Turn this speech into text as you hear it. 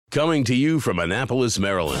Coming to you from Annapolis,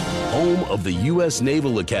 Maryland, home of the U.S.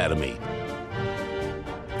 Naval Academy,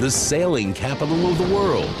 the sailing capital of the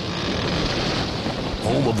world,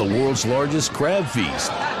 home of the world's largest crab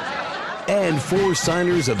feast, and four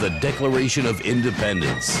signers of the Declaration of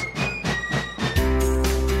Independence.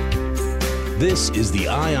 This is the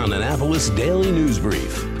Eye on Annapolis Daily News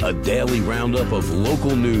Brief, a daily roundup of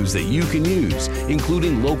local news that you can use,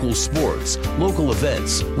 including local sports, local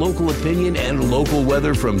events, local opinion, and local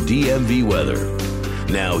weather from DMV Weather.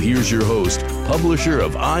 Now here's your host, publisher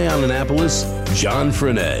of Eye on Annapolis, John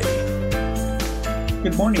Frenaye.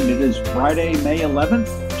 Good morning. It is Friday, May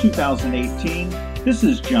 11th, 2018. This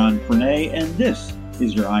is John Frenaye, and this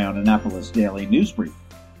is your Eye on Annapolis Daily News Brief.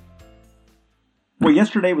 Well,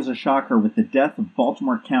 yesterday was a shocker with the death of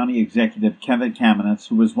Baltimore County Executive Kevin KAMENETZ,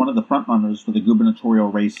 who was one of the frontrunners for the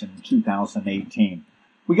gubernatorial race in 2018.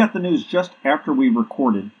 We got the news just after we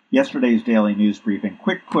recorded yesterday's Daily News Brief and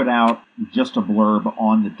quick put out just a blurb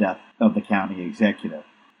on the death of the county executive.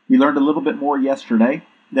 We learned a little bit more yesterday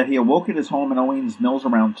that he awoke at his home in Owings Mills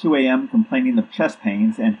around 2 a.m. complaining of chest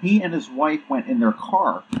pains, and he and his wife went in their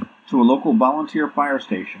car to a local volunteer fire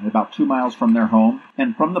station about 2 miles from their home,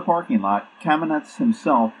 and from the parking lot, KAMENETZ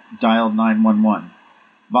himself dialed 911.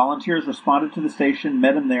 Volunteers responded to the station,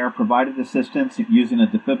 met him there, provided assistance using a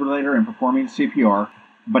defibrillator and performing CPR,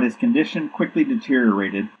 but his condition quickly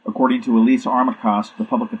deteriorated, according to Elise Armacost, the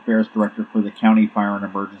Public Affairs Director for the County Fire and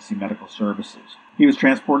Emergency Medical Services. He was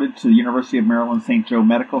transported to the University of Maryland St. Joe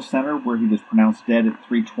Medical Center, where he was pronounced dead at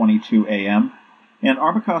 3:22 a.m., and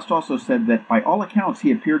Armacost also said that by all accounts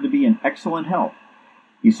he appeared to be in excellent health.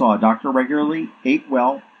 He saw a doctor regularly, ate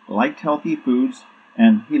well, liked healthy foods,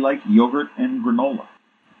 and he liked yogurt and granola.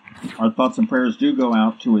 Our thoughts and prayers do go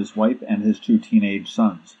out to his wife and his two teenage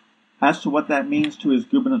sons. As to what that means to his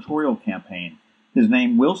gubernatorial campaign, his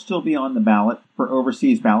name will still be on the ballot for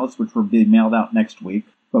overseas ballots, which will be mailed out next week,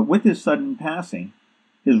 but with his sudden passing,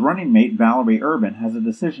 his running mate Valerie Urban has a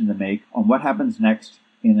decision to make on what happens next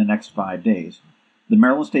in the next 5 days. The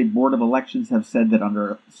Maryland State Board of Elections have said that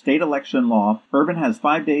under state election law, Urban has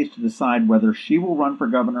 5 days to decide whether she will run for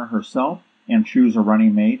governor herself and choose a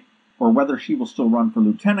running mate, or whether she will still run for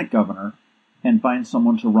lieutenant governor and find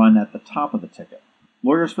someone to run at the top of the ticket.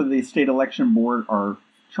 Lawyers for the state election board are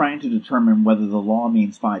trying to determine whether the law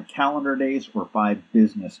means 5 calendar days or 5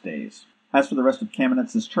 business days. As for the rest of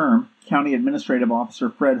KAMENETZ's term, County Administrative Officer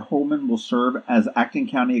Fred Holman will serve as acting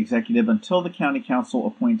county executive until the county council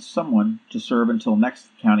appoints someone to serve until next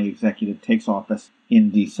county executive takes office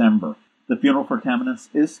in December. The funeral for KAMENETZ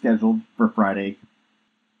is scheduled for Friday.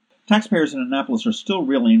 Taxpayers in Annapolis are still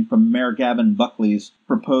reeling from Mayor Gavin Buckley's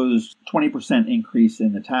proposed 20% increase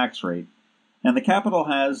in the tax rate. And the Capitol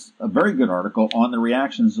has a very good article on the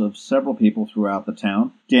reactions of several people throughout the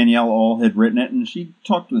town. Danielle All had written it, and she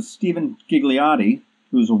talked with Stephen Gigliotti,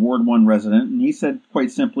 who's a Ward 1 resident, and he said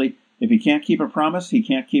quite simply, if he can't keep a promise, he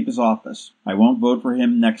can't keep his office. I won't vote for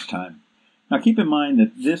him next time. Now keep in mind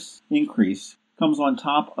that this increase comes on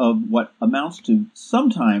top of what amounts to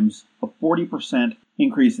sometimes a 40%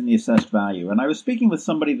 increase in the assessed value. And I was speaking with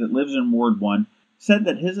somebody that lives in Ward 1, said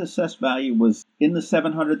that his assessed value was in the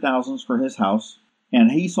 700,000s for his house,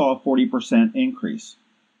 and he saw a 40% increase.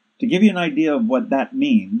 To give you an idea of what that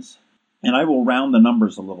means, and I will round the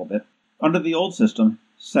numbers a little bit, under the old system,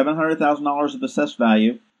 $700,000 of assessed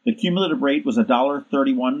value, the cumulative rate was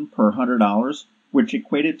 $1.31 per $100, which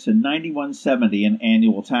equated to $91.70 in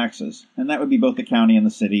annual taxes, and that would be both the county and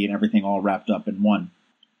the city and everything all wrapped up in one.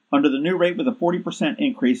 Under the new rate with a 40%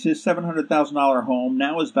 increase, his $700,000 home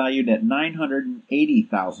now is valued at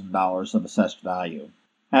 $980,000 of assessed value.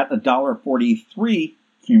 At a $1.43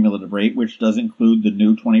 cumulative rate, which does include the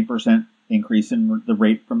new 20% increase in the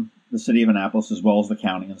rate from the city of Annapolis as well as the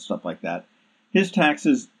county and stuff like that, his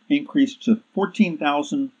taxes increased to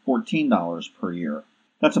 $14,014 per year.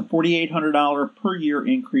 That's a $4,800 per year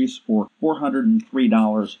increase or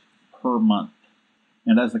 $403 per month.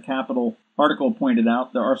 And as the Capitol article pointed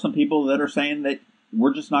out, there are some people that are saying that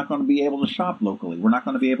we're just not going to be able to shop locally. We're not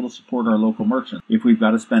going to be able to support our local merchants if we've got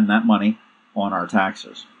to spend that money on our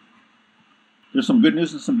taxes. There's some good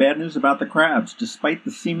news and some bad news about the crabs. Despite the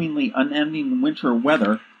seemingly unending winter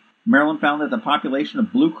weather, Maryland found that the population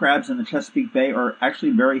of blue crabs in the Chesapeake Bay are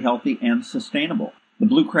actually very healthy and sustainable. The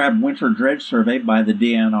Blue Crab Winter Dredge Survey by the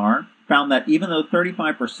DNR found that even though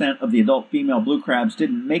 35% of the adult female blue crabs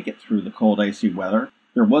didn't make it through the cold, icy weather,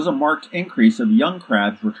 there was a marked increase of young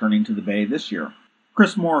crabs returning to the bay this year.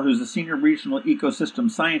 Chris Moore, who's a senior regional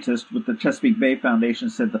ecosystem scientist with the Chesapeake Bay Foundation,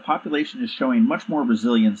 said the population is showing much more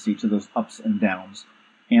resiliency to those ups and downs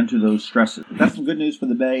and to those stresses. That's some good news for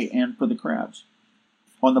the bay and for the crabs.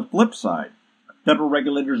 On the flip side, Federal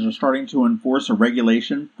regulators are starting to enforce a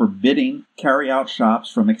regulation forbidding carry-out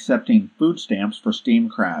shops from accepting food stamps for steamed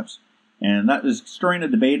crabs. And that is stirring a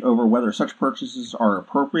debate over whether such purchases are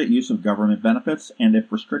appropriate use of government benefits and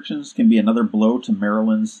if restrictions can be another blow to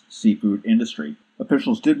Maryland's seafood industry.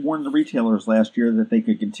 Officials did warn the retailers last year that they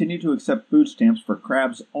could continue to accept food stamps for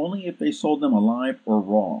crabs only if they sold them alive or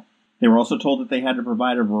raw. They were also told that they had to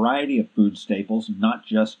provide a variety of food staples, not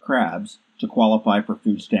just crabs, to qualify for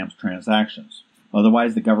food stamps transactions.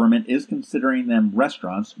 Otherwise, the government is considering them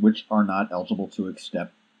restaurants which are not eligible to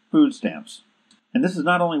accept food stamps. And this is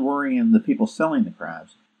not only worrying the people selling the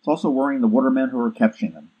crabs, it's also worrying the watermen who are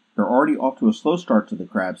catching them. They're already off to a slow start to the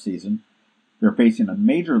crab season. They're facing a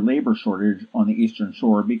major labor shortage on the eastern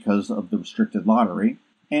shore because of the restricted lottery.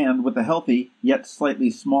 And with a healthy, yet slightly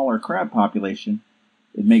smaller crab population,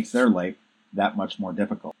 it makes their life that much more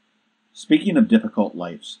difficult. Speaking of difficult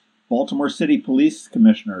lives, Baltimore City Police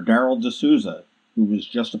Commissioner Darrell D'Souza, who was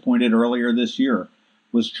just appointed earlier this year,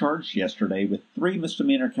 was charged yesterday with 3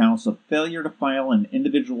 misdemeanor counts of failure to file an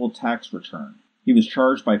individual tax return. He was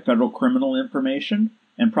charged by federal criminal information,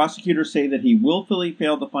 and prosecutors say that he willfully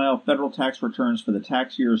failed to file federal tax returns for the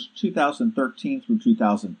tax years 2013 through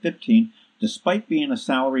 2015, despite being a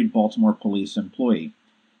salaried Baltimore police employee.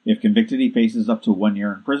 If convicted, he faces up to 1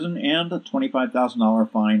 year in prison and a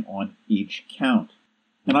 $25,000 fine on each count.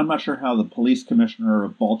 And I'm not sure how the police commissioner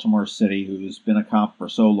of Baltimore City, who's been a cop for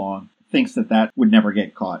so long, thinks that would never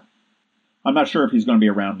get caught. I'm not sure if he's going to be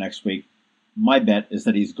around next week. My bet is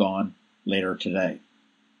that he's gone later today.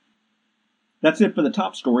 That's it for the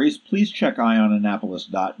top stories. Please check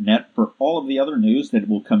eyeonannapolis.net for all of the other news that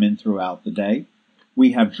will come in throughout the day.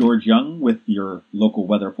 We have George Young with your local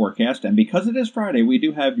weather forecast, and because it is Friday, we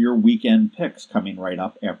do have your weekend picks coming right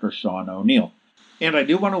up after Sean O'Neill. And I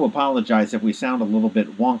do want to apologize if we sound a little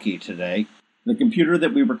bit wonky today. The computer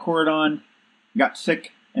that we record on got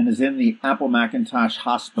sick and is in the Apple Macintosh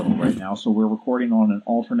hospital right now, so we're recording on an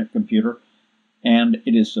alternate computer. And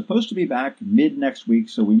it is supposed to be back mid-next week,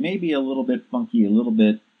 so we may be a little bit funky, a little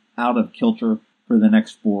bit out of kilter for the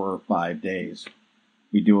next 4 or 5 days.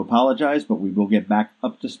 We do apologize, but we will get back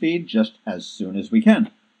up to speed just as soon as we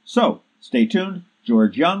can. So, stay tuned.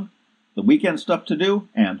 George Young, the weekend stuff to do,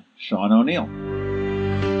 and Sean O'Neill.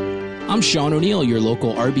 I'm Sean O'Neill, your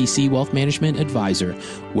local RBC Wealth Management Advisor.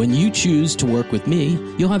 When you choose to work with me,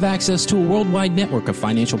 you'll have access to a worldwide network of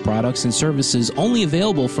financial products and services only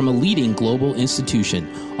available from a leading global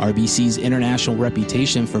institution. RBC's international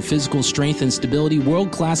reputation for physical strength and stability,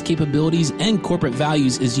 world-class capabilities, and corporate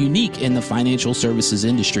values is unique in the financial services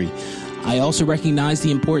industry. I also recognize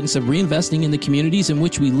the importance of reinvesting in the communities in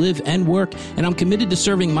which we live and work, and I'm committed to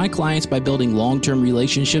serving my clients by building long-term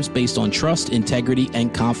relationships based on trust, integrity,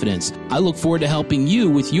 and confidence. I look forward to helping you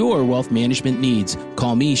with your wealth management needs.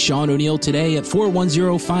 Call me, Sean O'Neill, today at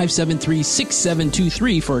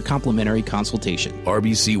 410-573-6723 for a complimentary consultation.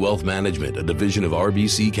 RBC Wealth Management, a division of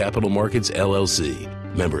RBC Capital Markets, LLC.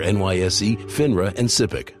 Member NYSE, FINRA, and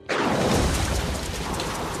SIPC.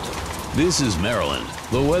 This is Maryland.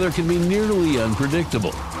 The weather can be nearly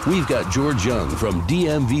unpredictable. We've got George Young from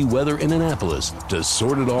DMV Weather in Annapolis to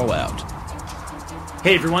sort it all out.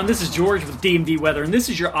 Hey everyone, this is George with DMV Weather, and this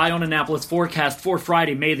is your Eye on Annapolis forecast for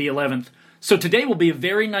Friday, May the 11th. So today will be a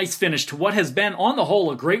very nice finish to what has been, on the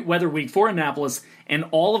whole, a great weather week for Annapolis and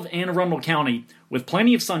all of Anne Arundel County, with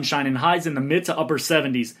plenty of sunshine and highs in the mid to upper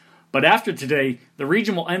 70s. But after today, the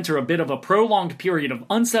region will enter a bit of a prolonged period of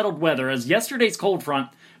unsettled weather as yesterday's cold front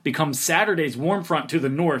becomes Saturday's warm front to the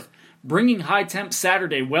north, bringing high temps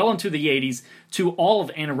Saturday well into the 80s to all of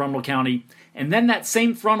Anne Arundel County. And then that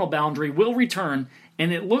same frontal boundary will return,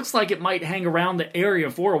 and it looks like it might hang around the area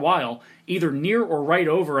for a while, either near or right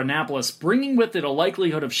over Annapolis, bringing with it a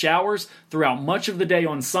likelihood of showers throughout much of the day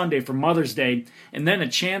on Sunday for Mother's Day, and then a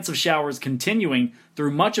chance of showers continuing through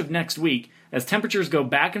much of next week as temperatures go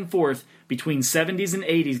back and forth between 70s and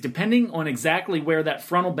 80s, depending on exactly where that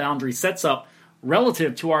frontal boundary sets up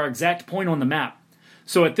relative to our exact point on the map.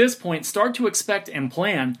 So at this point, start to expect and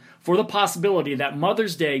plan for the possibility that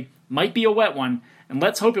Mother's Day might be a wet one, and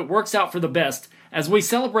let's hope it works out for the best as we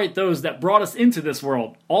celebrate those that brought us into this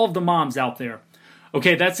world, all of the moms out there.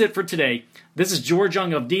 Okay, that's it for today. This is George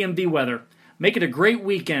Young of DMV Weather. Make it a great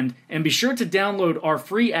weekend, and be sure to download our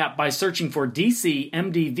free app by searching for DC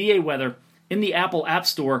MDVA Weather in the Apple App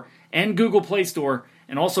Store and Google Play Store,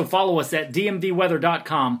 and also follow us at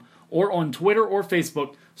dmvweather.com or on Twitter or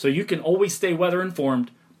Facebook so you can always stay weather informed.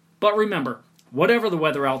 But remember, whatever the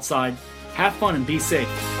weather outside, have fun and be safe.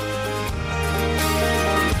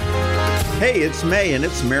 Hey, it's May and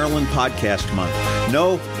it's Maryland Podcast Month.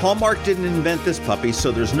 No, Hallmark didn't invent this puppy,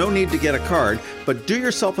 so there's no need to get a card, but do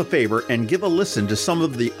yourself a favor and give a listen to some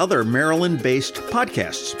of the other Maryland-based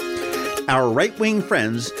podcasts. Our right-wing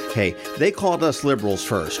friends, they called us liberals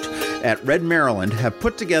first, at Red Maryland have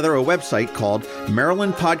put together a website called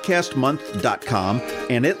MarylandPodcastMonth.com,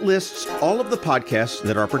 and it lists all of the podcasts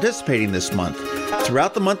that are participating this month.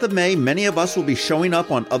 Throughout the month of May, many of us will be showing up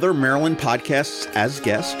on other Maryland podcasts as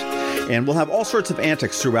guests, and we'll have all sorts of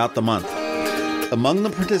antics throughout the month. Among the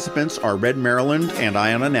participants are Red Maryland and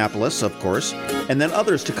I on Annapolis, of course, and then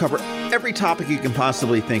others to cover every topic you can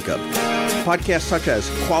possibly think of. Podcasts such as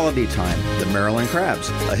Quality Time, the Maryland Crabs,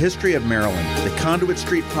 A History of Maryland, the Conduit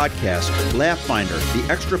Street Podcast, Laugh Finder, the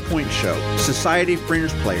Extra Point Show, Society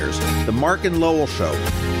Fringe Players, the Mark and Lowell Show,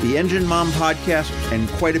 the Engine Mom Podcast, and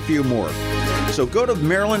quite a few more. So go to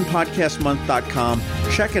MarylandPodcastMonth.com,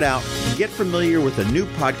 check it out, get familiar with a new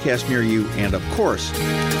podcast near you, and of course,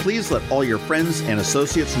 please let all your friends and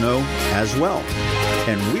associates know as well.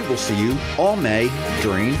 And we will see you all May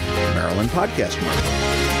during Maryland Podcast Month.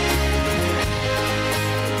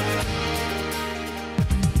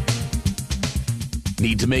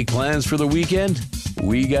 Need to make plans for the weekend?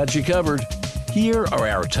 We got you covered. Here are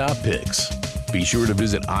our top picks. Be sure to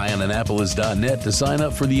visit eyeonannapolis.net to sign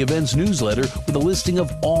up for the events newsletter with a listing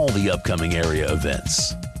of all the upcoming area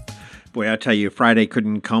events. Boy, I tell you, Friday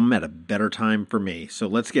couldn't come at a better time for me. So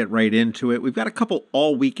let's get right into it. We've got a couple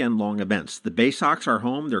all weekend long events. The Bay Sox are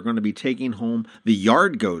home. They're going to be taking home the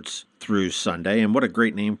Yard Goats through Sunday. And what a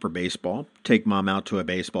great name for baseball. Take mom out to a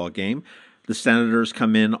baseball game. The Senators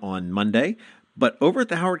come in on Monday. But over at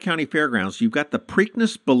the Howard County Fairgrounds, you've got the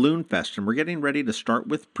Preakness Balloon Fest, and we're getting ready to start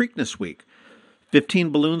with Preakness Week. 15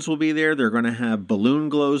 balloons will be there. They're going to have balloon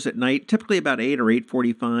glows at night, typically about 8 or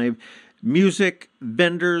 8:45. Music,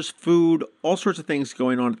 vendors, food, all sorts of things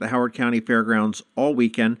going on at the Howard County Fairgrounds all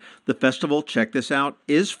weekend. The festival, check this out,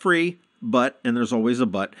 is free, but, and there's always a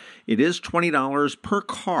but, it is $20 per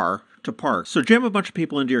car to park. So jam a bunch of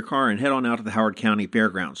people into your car and head on out to the Howard County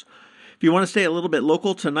Fairgrounds. If you want to stay a little bit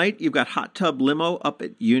local tonight, you've got Hot Tub Limo up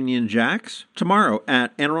at Union Jacks. Tomorrow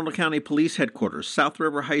at Anne Arundel County Police Headquarters, South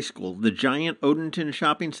River High School, the Giant Odenton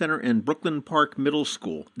Shopping Center, and Brooklyn Park Middle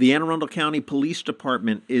School. The Anne Arundel County Police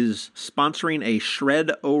Department is sponsoring a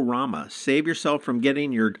Shred-O-Rama. Save yourself from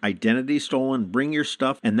getting your identity stolen, bring your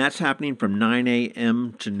stuff, and that's happening from 9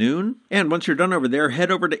 a.m. to noon. And once you're done over there,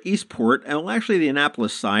 head over to Eastport, and well, actually the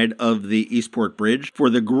Annapolis side of the Eastport Bridge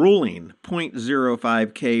for the grueling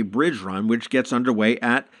 .05K bridge run, which gets underway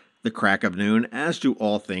at the crack of noon, as do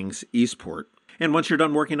all things Eastport. And once you're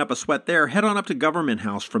done working up a sweat there, head on up to Government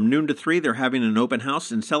House from noon to 3. They're having an open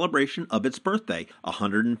house in celebration of its birthday,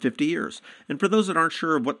 150 years. And for those that aren't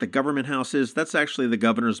sure of what the Government House is, that's actually the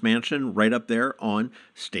governor's mansion right up there on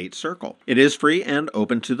State Circle. It is free and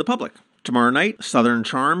open to the public. Tomorrow night, Southern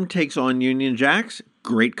Charm takes on Union Jacks.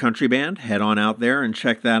 Great country band. Head on out there and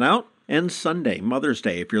check that out. And Sunday, Mother's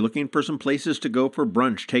Day, if you're looking for some places to go for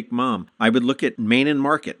brunch, take mom. I would look at Main and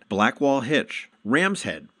Market, Blackwall Hitch, Ram's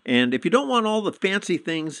Head. And if you don't want all the fancy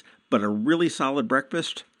things, but a really solid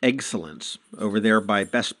breakfast, Excellence, over there by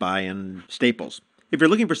Best Buy and Staples. If you're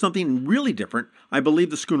looking for something really different, I believe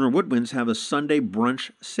the Schooner Woodwinds have a Sunday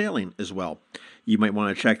brunch sailing as well. You might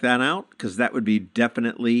want to check that out, because that would be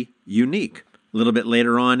definitely unique. A little bit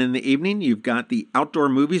later on in the evening, you've got the outdoor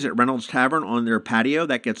movies at Reynolds Tavern on their patio.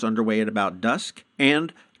 That gets underway at about dusk.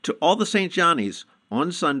 And to all the St. Johnnies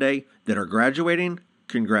on Sunday that are graduating,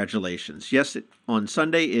 congratulations. Yes, on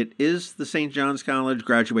Sunday it is the St. John's College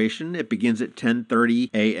graduation. It begins at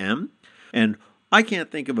 10:30 a.m. And I can't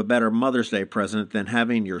think of a better Mother's Day present than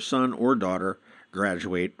having your son or daughter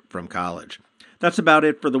graduate from college. That's about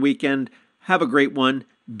it for the weekend. Have a great one.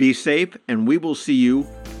 Be safe, and we will see you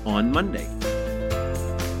on Monday.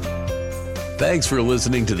 Thanks for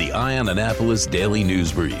listening to the Eye on Annapolis Daily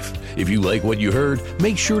News Brief. If you like what you heard,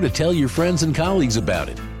 make sure to tell your friends and colleagues about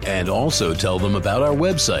it. And also tell them about our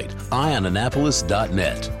website,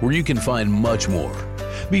 eyeonannapolis.net, where you can find much more.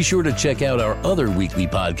 Be sure to check out our other weekly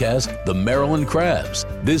podcast, The Maryland Crabs.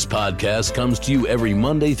 This podcast comes to you every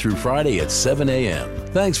Monday through Friday at 7 a.m.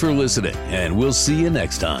 Thanks for listening, and we'll see you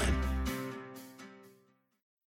next time.